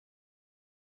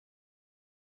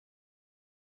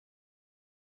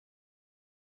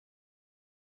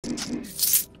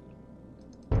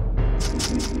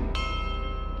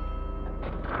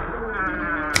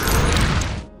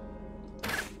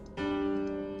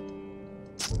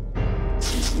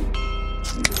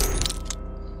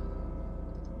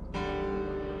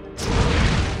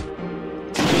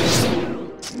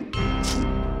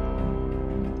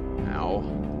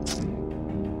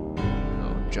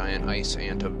Ice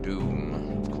Ant of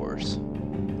Doom, of course.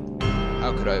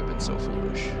 How could I have been so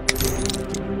foolish?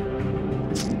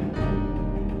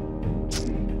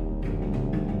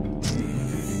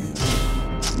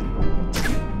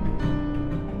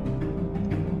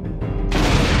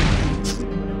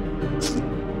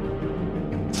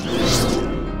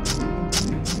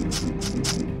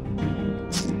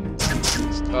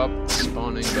 Stop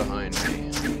spawning behind me.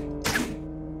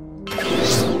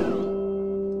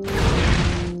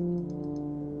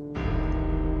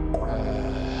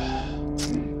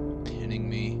 Pinning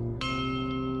me.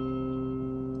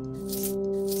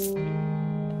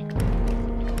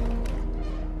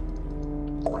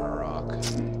 Rock.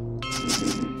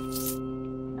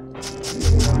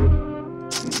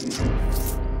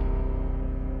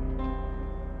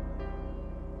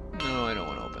 No, I don't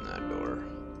want to open that door.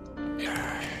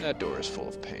 That door is full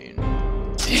of pain.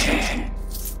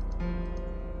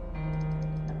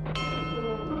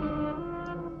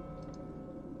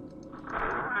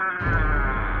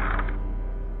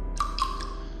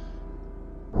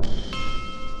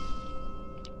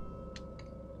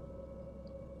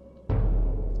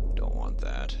 Don't want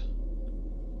that.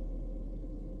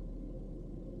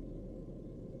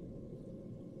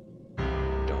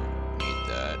 Don't need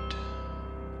that.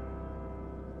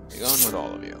 Be gone with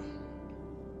all of you.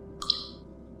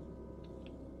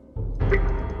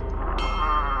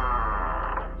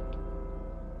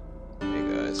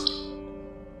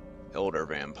 Elder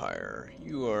Vampire,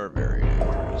 you are very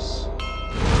dangerous.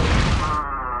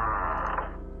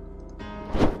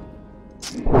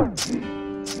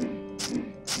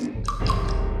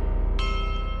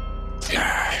 Did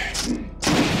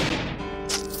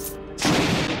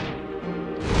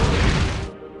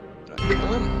I kill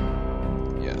him?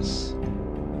 Yes.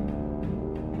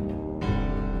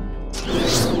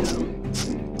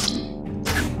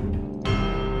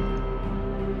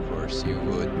 Of course you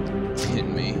would pin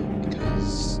me.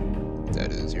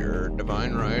 That is your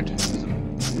divine right as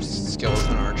a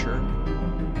skeleton archer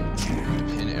to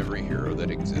pin every hero that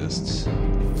exists.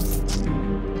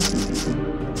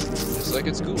 Just like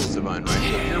it's Ghoul's divine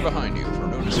right to appear behind you for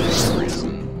no discernible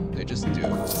reason. They just do.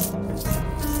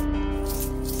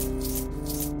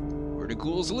 Where do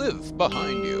ghouls live?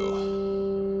 Behind you.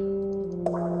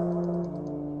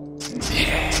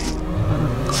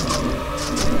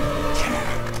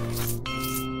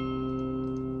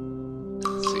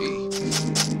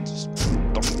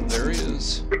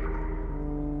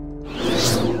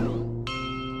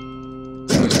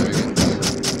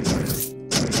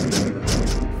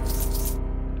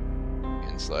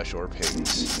 Or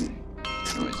pigs.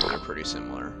 Your noises are pretty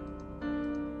similar.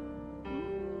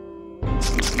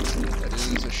 That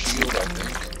is a shield, I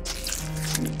think.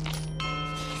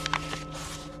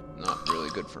 Not really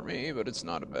good for me, but it's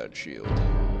not a bad shield.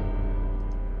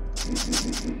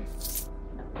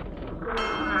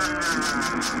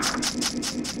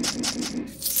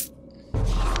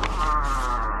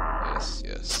 Yes,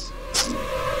 yes.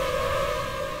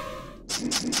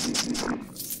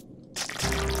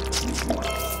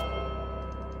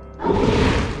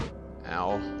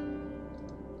 Ow.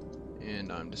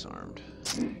 And I'm disarmed.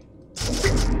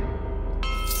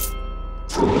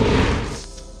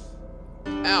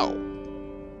 Ow!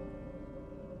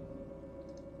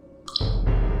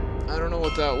 I don't know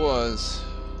what that was.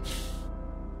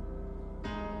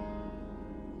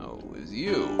 Oh, it was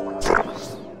you.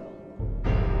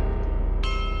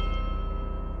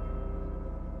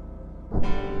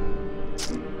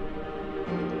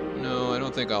 No, I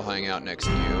don't think I'll hang out next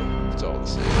to you. It's all the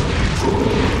same.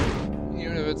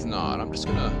 Even if it's not, I'm just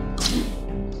gonna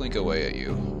blink away at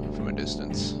you from a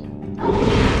distance.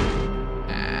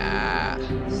 Ah,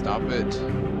 stop it.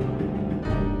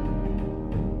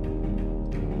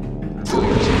 Reveal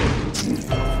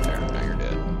yourself. There, now you're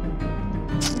dead.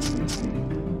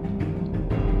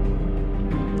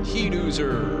 Heat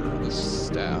Oozer, the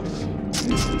staff.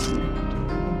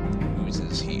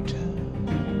 Oozes heat.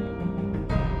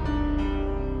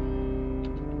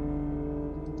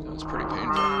 Pretty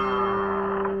painful.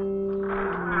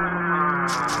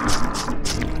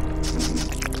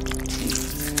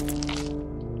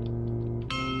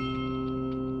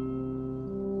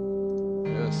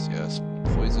 Yes, yes.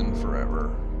 Poison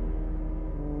forever.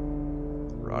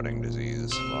 Rotting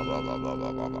disease. Blah, blah, blah, blah,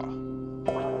 blah, blah, blah.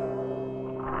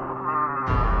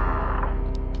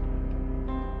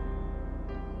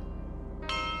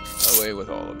 Away with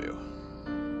all of you.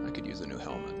 I could use a new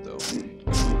helmet, though.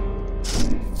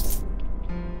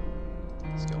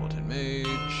 Skeleton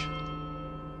Mage.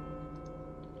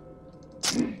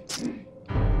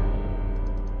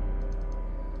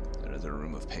 That is a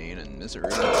room of pain and misery.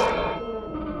 What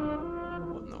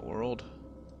in the world?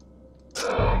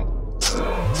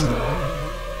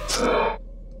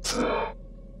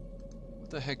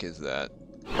 heck is that?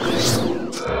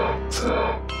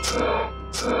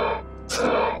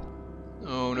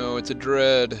 Oh no, it's a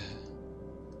dread.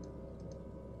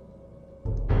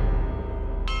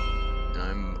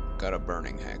 Got a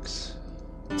burning hex.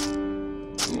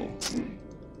 Cool.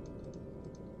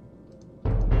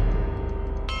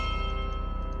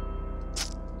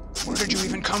 Where did you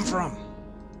even come from?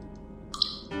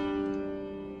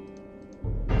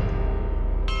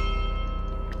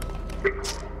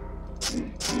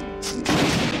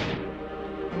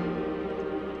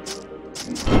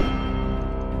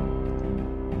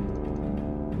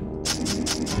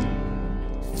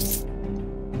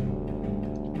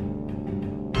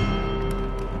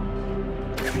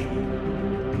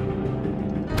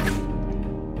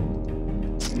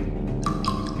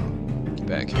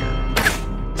 Back here.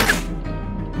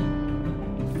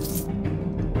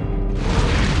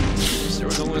 There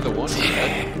was only the one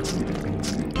head.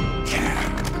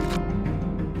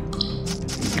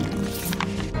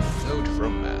 Note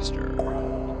from Master.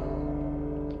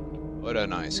 What a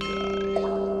nice guy.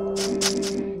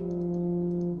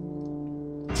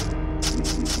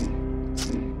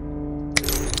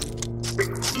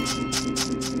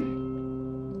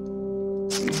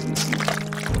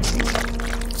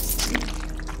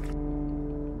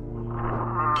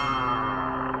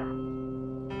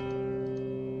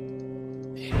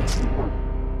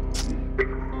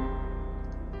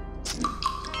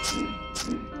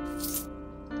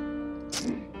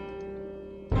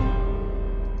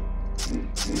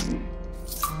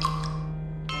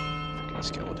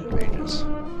 Skeleton mages.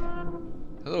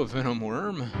 Hello, Venom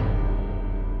Worm.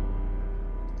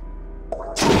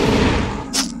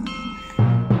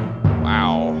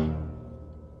 Wow.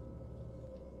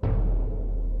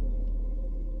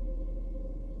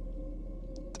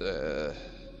 The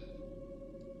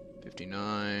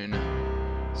 59.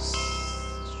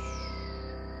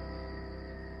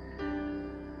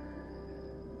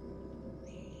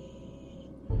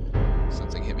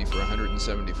 Something hit me for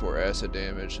 174 acid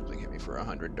damage. Something hit me for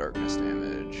 100 darkness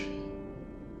damage.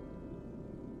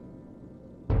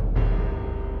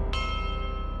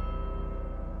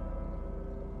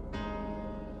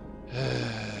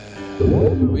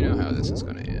 We know how this is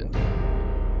going to end.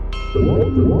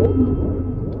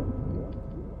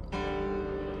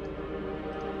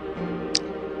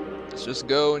 Let's just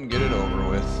go and get it over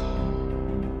with.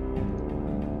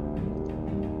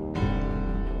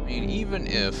 I mean, even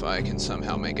if I can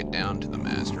somehow make it down to the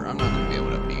Master, I'm not going to be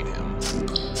able to beat him.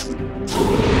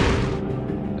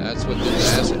 That's what did the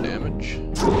acid damage.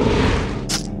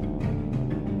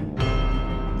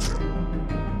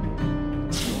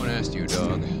 No one asked you,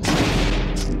 dog.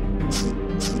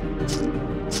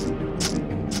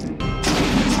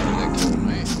 That killed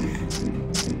me.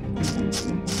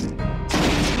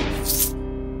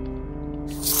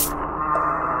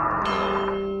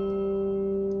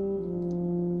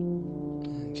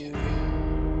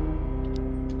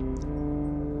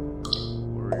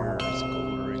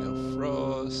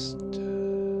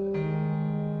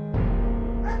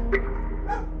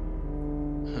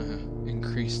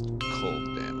 Increased cold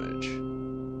damage.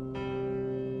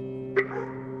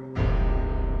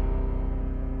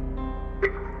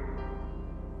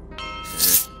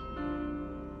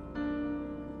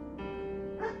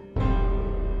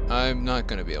 I'm not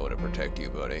gonna be able to protect you,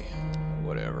 buddy.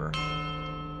 Whatever.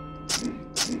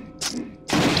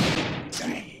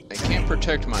 I can't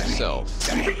protect myself.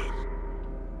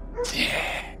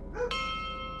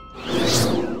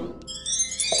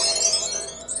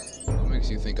 What makes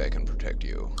you think I can protect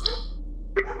you?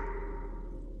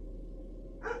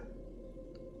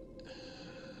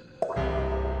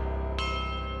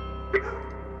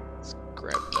 Let's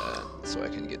grab that so I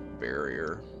can get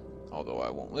barrier. Although I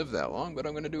won't live that long, but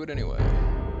I'm gonna do it anyway.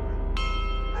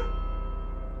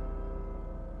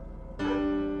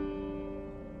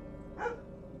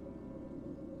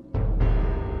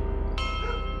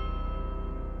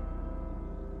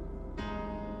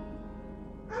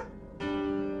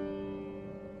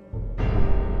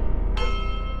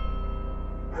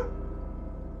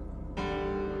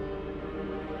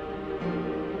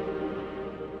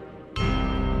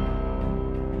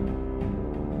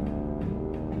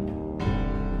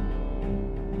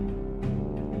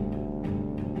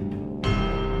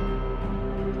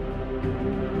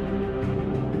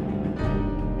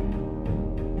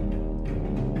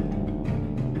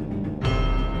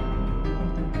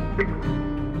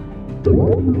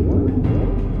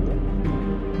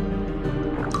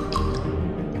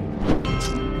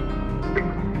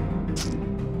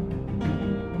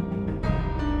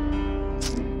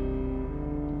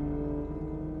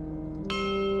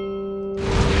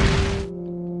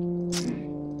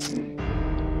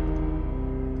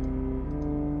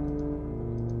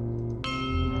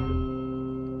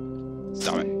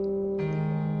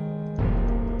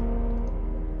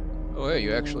 hey,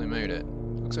 you actually made it.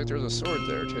 Looks like there's a sword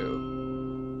there, too.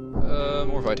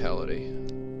 More vitality.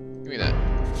 Give me that.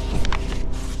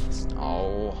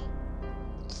 Oh.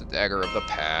 It's the dagger of the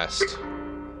past.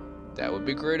 That would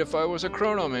be great if I was a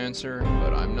chronomancer,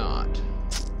 but I'm not.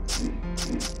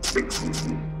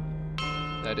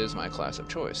 That is my class of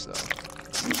choice, though.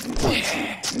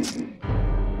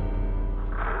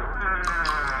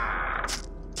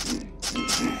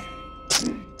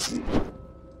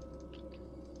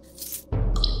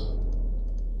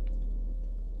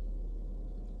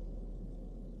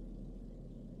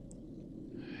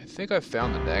 I think I've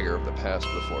found the dagger of the past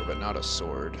before, but not a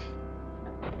sword.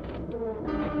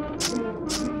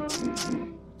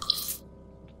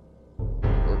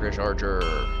 Orcish archer.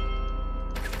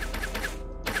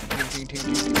 Ding, ding,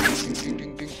 ding, ding, ding, ding,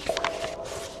 ding, ding.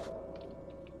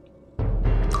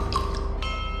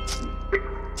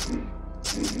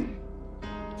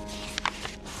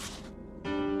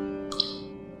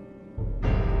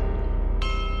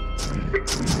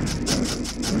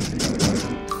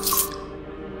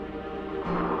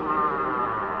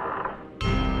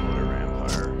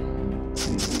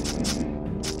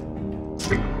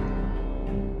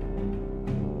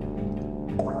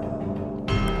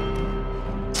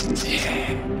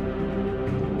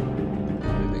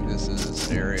 I think this is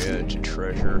an area to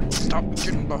treasure. Stop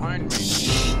getting behind me!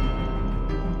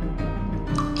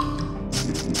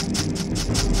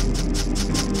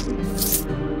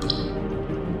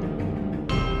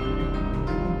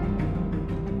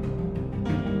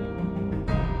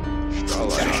 Straw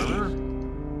light armor.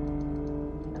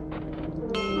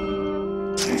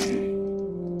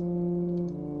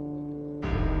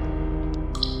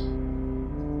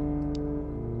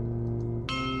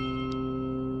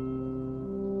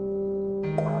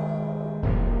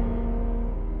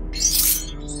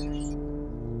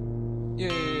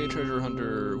 Yay, treasure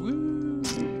hunter, woo!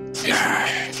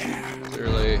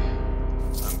 Clearly,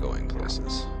 I'm going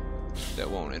places that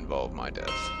won't involve my death.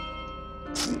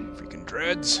 Freaking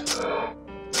dreads!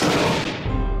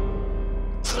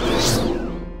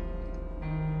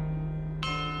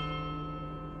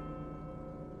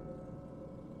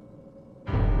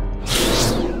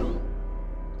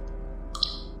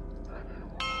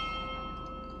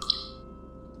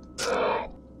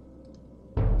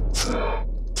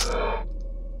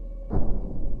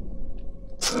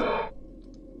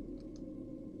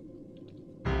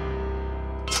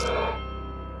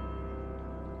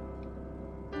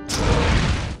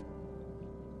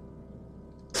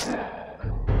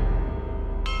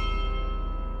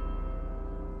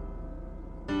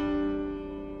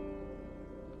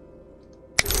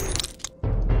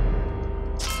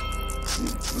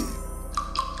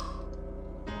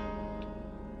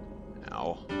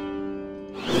 Ow.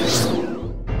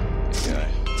 Okay.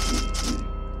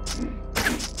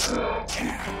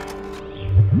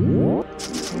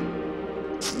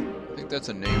 I think that's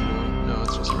a named one. No,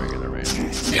 it's just a regular range.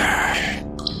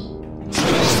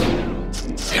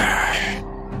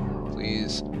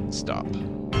 Please stop.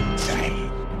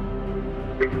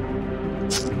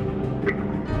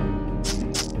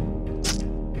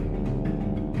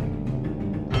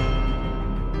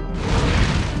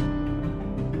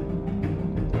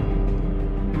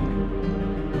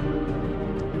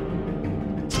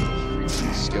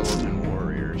 Skeleton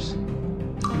warriors.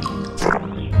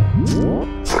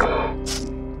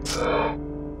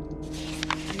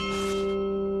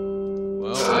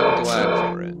 Well, I'm glad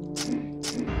for it.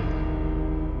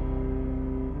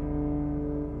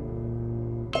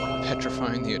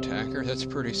 Petrifying the attacker, that's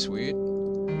pretty sweet. You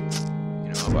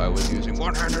know, if I was using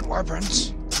one-handed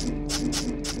weapons.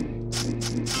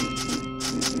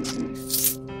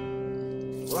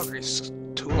 Look, he's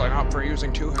tooling up for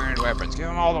using two-handed weapons. Give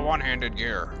him all the one-handed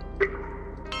gear.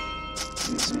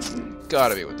 It's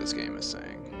gotta be what this game is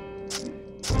saying.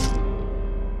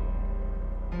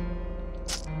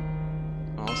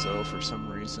 Also, for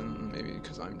some reason, maybe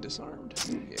because I'm disarmed.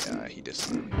 Yeah, he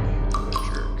disarmed me. What a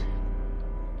jerk.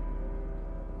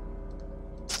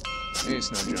 Hey,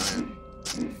 Snow Giant.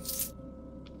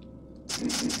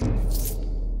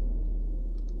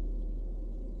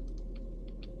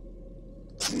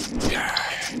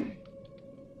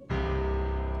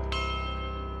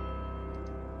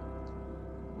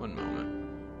 One moment.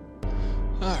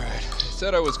 Alright, I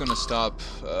said I was gonna stop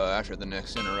after the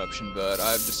next interruption, but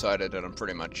I've decided that I'm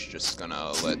pretty much just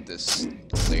gonna let this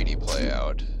lady play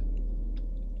out.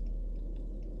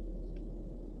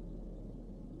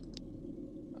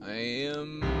 I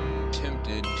am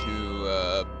tempted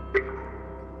to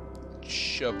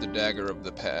shove the dagger of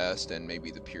the past and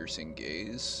maybe the piercing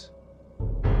gaze.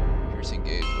 Piercing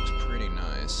gaze looks pretty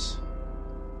nice.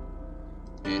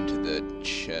 Into the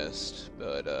chest,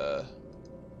 but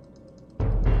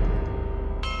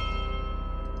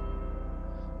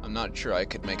I'm not sure I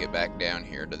could make it back down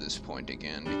here to this point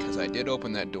again, because I did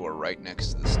open that door right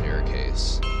next to the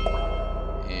staircase,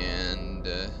 and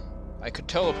I could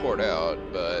teleport out,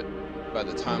 but by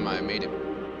the time I made it,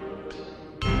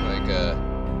 like,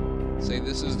 say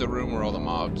this is the room where all the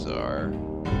mobs are,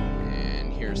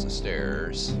 and here's the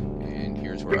stairs, and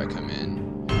here's where I come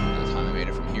in. By the time I made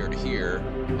it from here to here,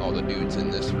 all the dudes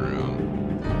in this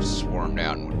room swarmed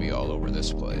out and would be all over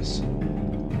this place.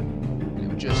 It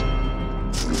would just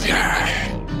make it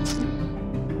difficult.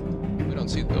 We don't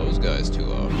see those guys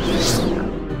too often.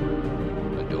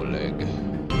 A dual leg.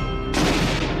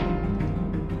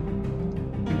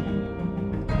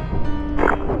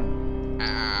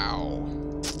 Ow.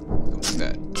 Don't do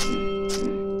that.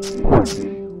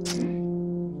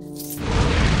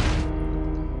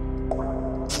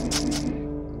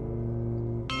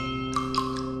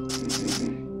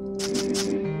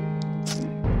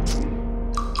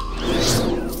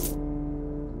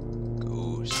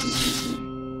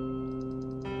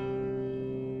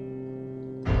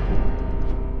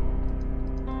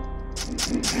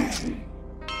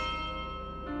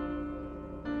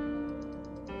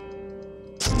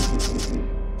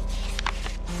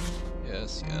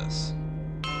 Yes, yes.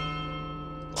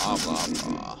 Blah, blah,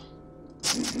 blah.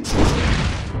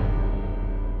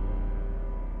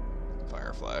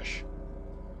 Fire flash.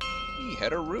 He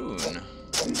had a rune.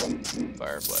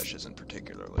 Fire flash isn't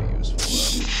particularly useful,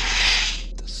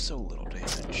 though. It does so little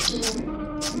damage.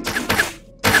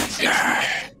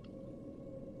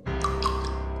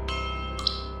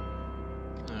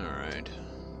 Alright.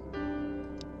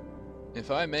 If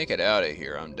I make it out of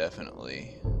here, I'm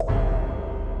definitely...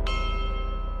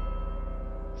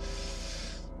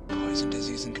 Poison,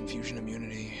 disease, and confusion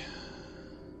immunity.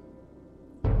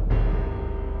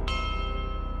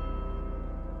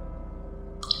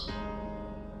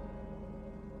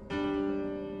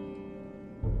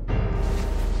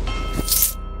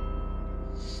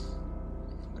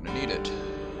 I'm gonna need it.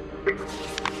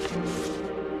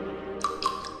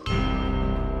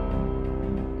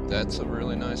 That's a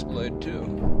really nice blade, too.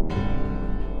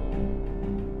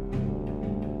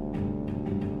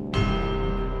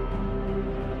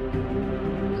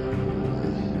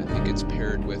 It's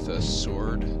paired with a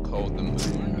sword called the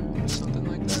Moon, or something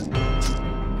like that.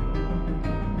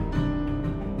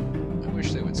 I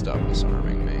wish they would stop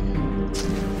disarming me.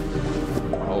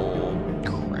 Oh,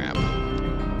 crap.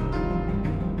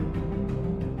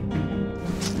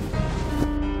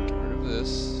 Get rid of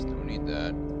this. Don't need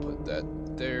that. Put that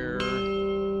there.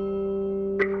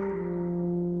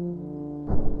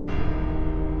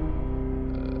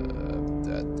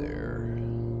 That there.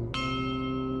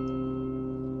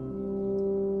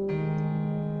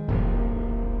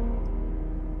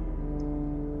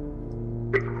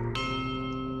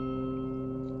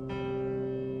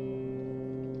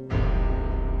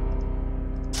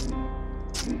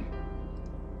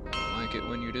 It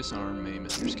when you disarm me,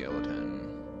 Mr. Skeleton.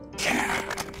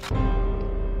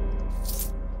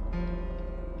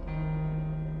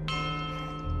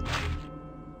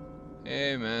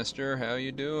 Hey, Master, how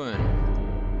you doing?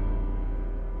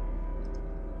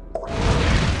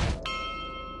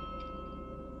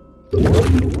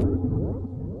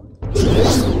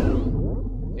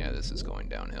 Yeah, this is going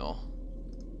downhill.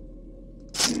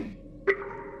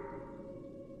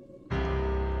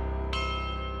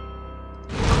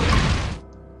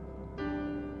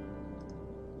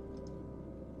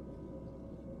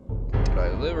 Did I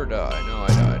live or die? No, I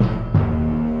died.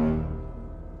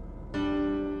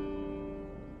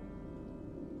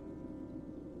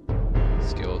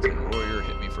 Skeleton Warrior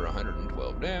hit me for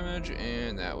 112 damage,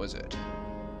 and that was it.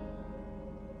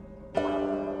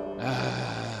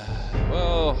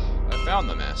 Well, I found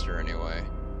the Master anyway.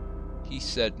 He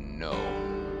said no.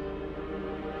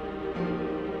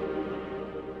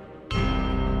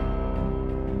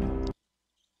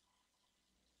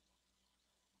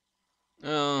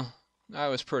 I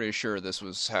was pretty sure this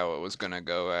was how it was gonna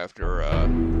go after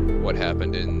what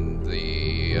happened in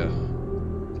the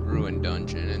ruined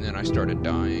dungeon, and then I started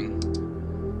dying.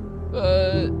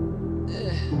 But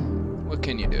what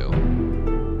can you do?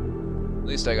 At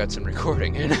least I got some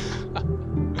recording in.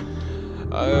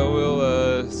 I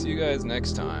will see you guys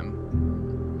next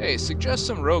time. Hey, suggest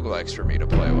some roguelikes for me to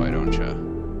play, why don't you?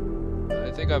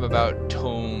 I think I'm about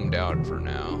tomed out for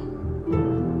now.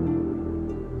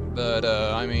 But,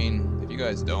 I mean, if you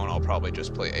guys don't, I'll probably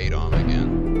just play ADOM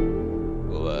again.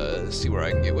 We'll, see where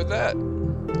I can get with that.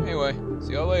 Anyway,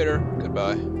 see y'all later.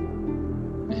 Goodbye.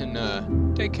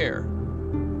 And, take care.